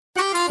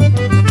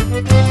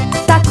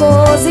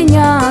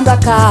cozinhando,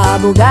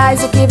 acaba o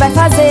gás, o que vai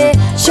fazer?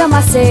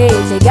 Chama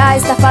CP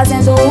Gas, tá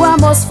fazendo o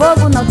almoço,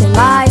 fogo não tem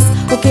mais.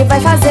 O que vai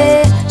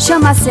fazer?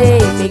 Chama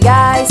CP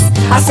Gas.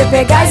 A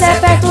CP Gas é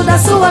perto da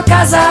sua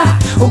casa,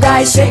 o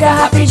gás chega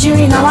rapidinho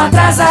e não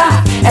atrasa.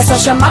 É só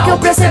chamar que o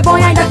preço é bom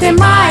e ainda tem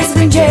mais.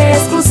 Brinde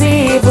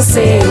exclusivo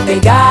CP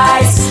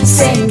Gas.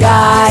 Sem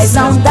gás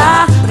não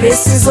dá,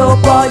 precisou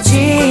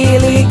pode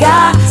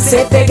ligar.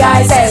 CP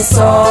Gas é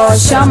só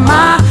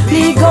chamar,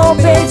 ligou,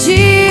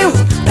 pediu,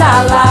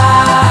 tá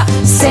lá.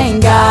 Sem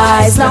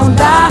gás não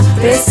dá,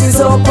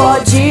 precisou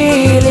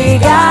pode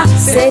ligar.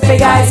 CP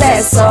Gas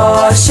é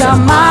só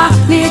chamar,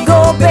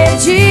 ligou,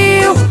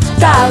 pediu,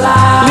 tá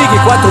lá. Ligue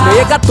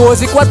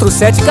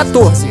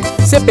 4614-4714.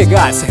 CP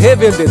Gas,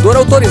 revendedor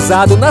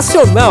autorizado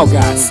Nacional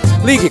Gás.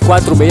 Ligue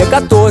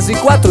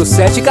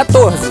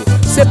 4614-4714.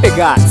 CP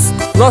Gas,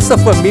 nossa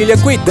família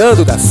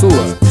cuidando da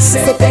sua.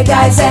 CP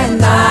Gas é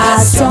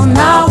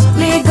nacional,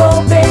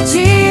 ligou,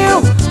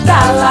 pediu,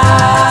 tá lá.